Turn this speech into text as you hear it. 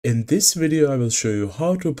In this video, I will show you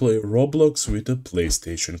how to play Roblox with a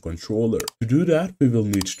PlayStation controller. To do that, we will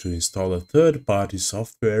need to install a third-party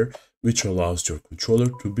software which allows your controller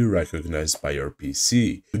to be recognized by your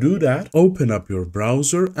PC. To do that, open up your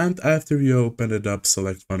browser, and after you open it up,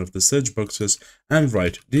 select one of the search boxes and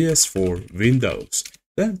write PS4 Windows.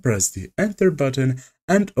 Then press the Enter button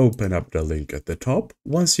and open up the link at the top.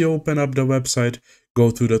 Once you open up the website, go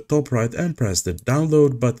to the top right and press the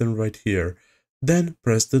download button right here. Then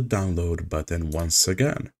press the download button once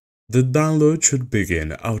again. The download should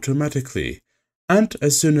begin automatically. And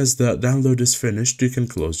as soon as the download is finished, you can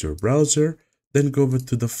close your browser, then go over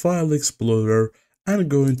to the File Explorer and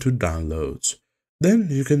go into Downloads. Then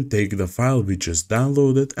you can take the file we just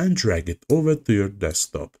downloaded and drag it over to your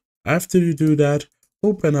desktop. After you do that,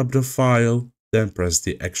 open up the file, then press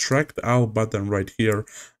the Extract All button right here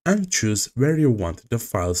and choose where you want the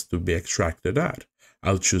files to be extracted at.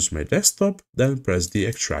 I'll choose my desktop, then press the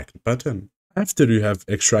Extract button. After you have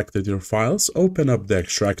extracted your files, open up the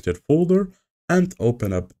extracted folder and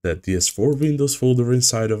open up the PS4 Windows folder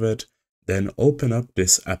inside of it. Then open up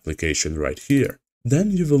this application right here. Then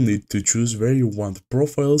you will need to choose where you want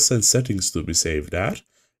profiles and settings to be saved at,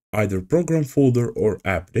 either program folder or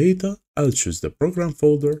app data. I'll choose the program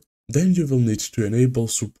folder. Then you will need to enable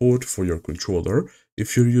support for your controller.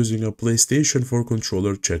 If you're using a PlayStation 4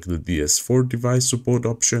 controller, check the DS4 device support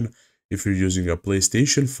option. If you're using a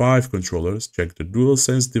PlayStation 5 controller, check the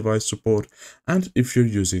DualSense device support. And if you're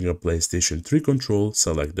using a PlayStation 3 controller,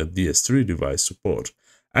 select the DS3 device support.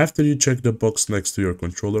 After you check the box next to your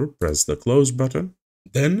controller, press the close button.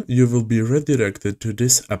 Then you will be redirected to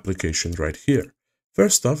this application right here.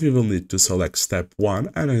 First off, you will need to select step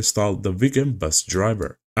 1 and install the Vegan bus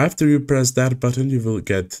driver. After you press that button, you will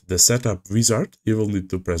get the setup wizard. You will need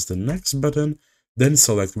to press the next button, then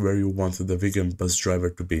select where you want the Vegan bus driver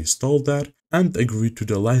to be installed at, and agree to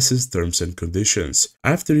the license terms and conditions.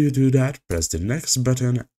 After you do that, press the next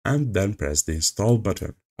button and then press the install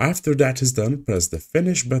button. After that is done, press the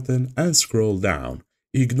finish button and scroll down.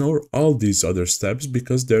 Ignore all these other steps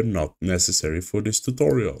because they're not necessary for this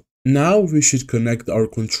tutorial. Now we should connect our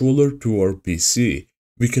controller to our PC.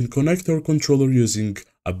 We can connect our controller using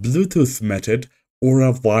a Bluetooth method or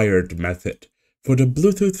a wired method. For the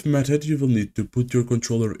Bluetooth method, you will need to put your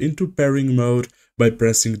controller into pairing mode by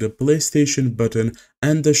pressing the PlayStation button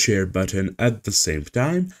and the share button at the same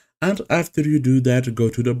time. And after you do that, go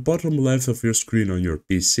to the bottom left of your screen on your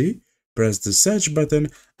PC, press the search button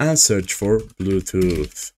and search for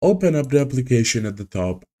Bluetooth. Open up the application at the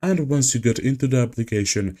top, and once you get into the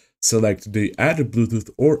application, select the Add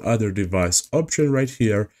Bluetooth or Other Device option right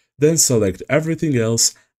here, then select everything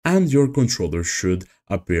else and your controller should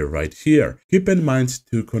appear right here. Keep in mind,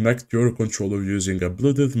 to connect your controller using a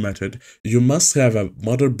Bluetooth method, you must have a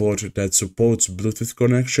motherboard that supports Bluetooth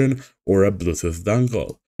connection or a Bluetooth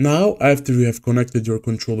dongle. Now, after you have connected your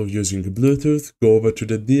controller using Bluetooth, go over to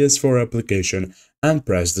the DS4 application and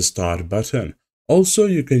press the Start button. Also,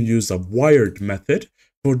 you can use a wired method.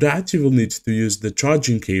 For that, you will need to use the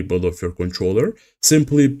charging cable of your controller.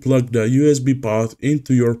 Simply plug the USB port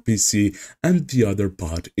into your PC and the other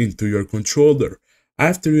port into your controller.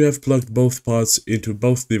 After you have plugged both ports into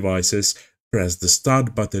both devices, press the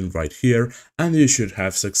Start button right here and you should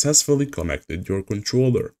have successfully connected your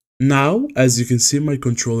controller. Now, as you can see, my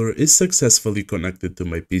controller is successfully connected to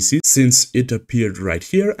my PC since it appeared right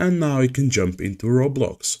here, and now I can jump into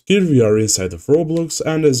Roblox. Here we are inside of Roblox,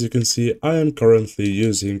 and as you can see, I am currently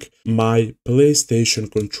using my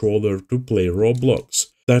PlayStation controller to play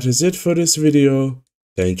Roblox. That is it for this video.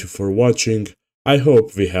 Thank you for watching. I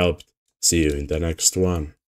hope we helped. See you in the next one.